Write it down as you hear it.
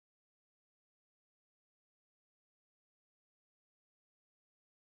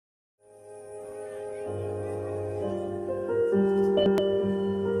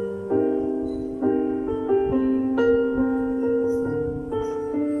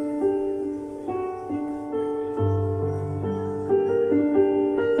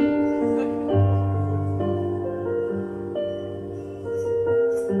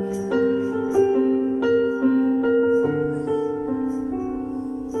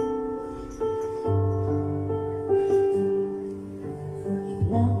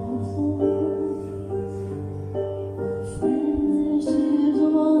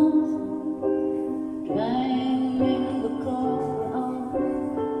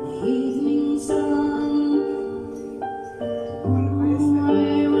evening sun. I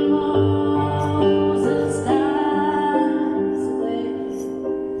will hold the stars away.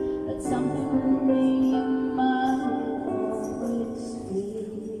 That's something me must always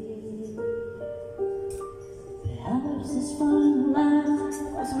feel. Perhaps this fine life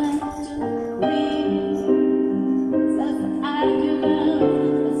was meant to be. Self-argument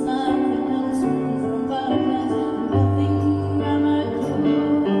is nothing else from violence. Nothing I might do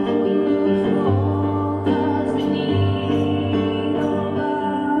for, 'cause we need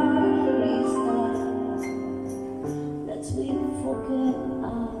nobody's love. Let's we forget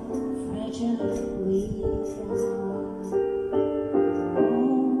how fragile we are.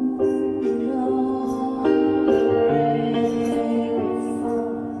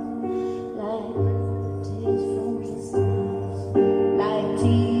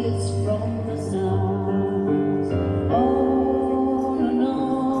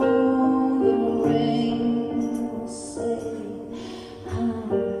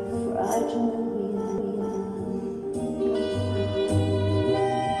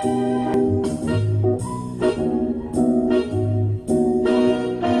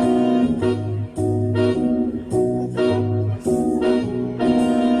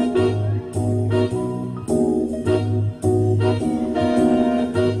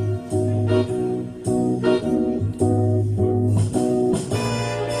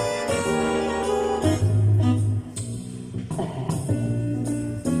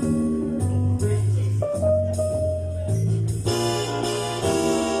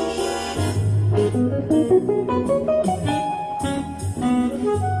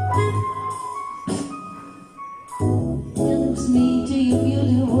 Dance me to your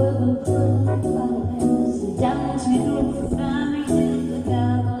beauty world, dance me through the sky, the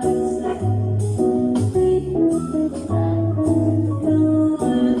candlelight light.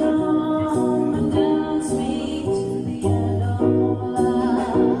 Dance me to the end of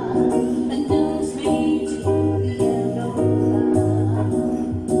life, and dance me to the end of life.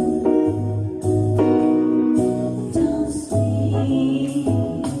 Dance me.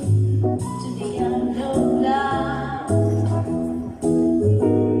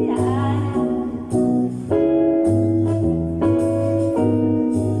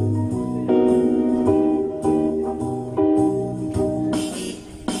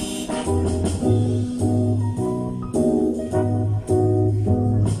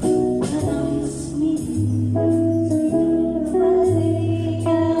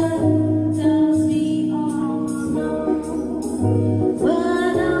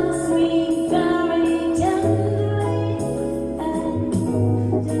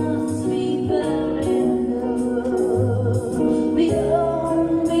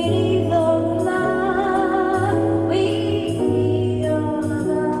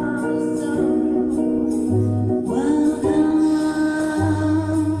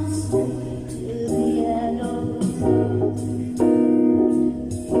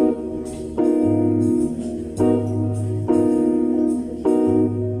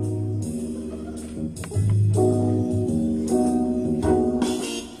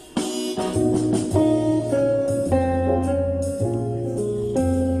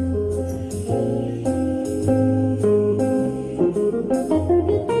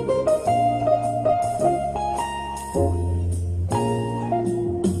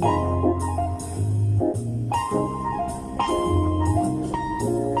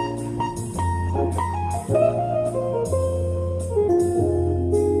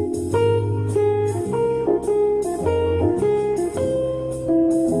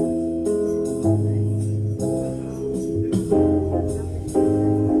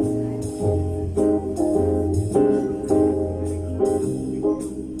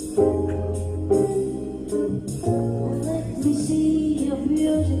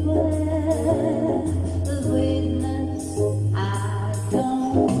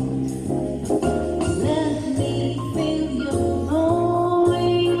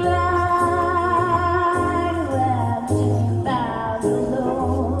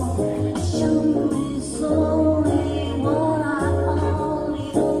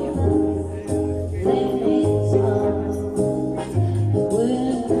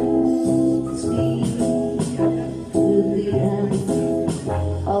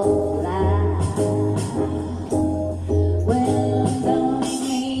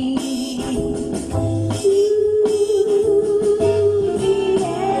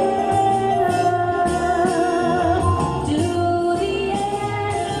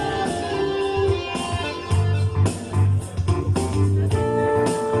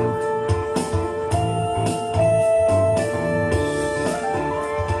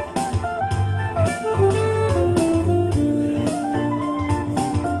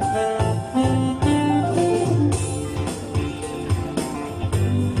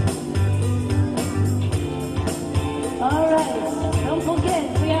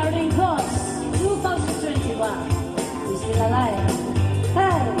 Lappa. He's still alive.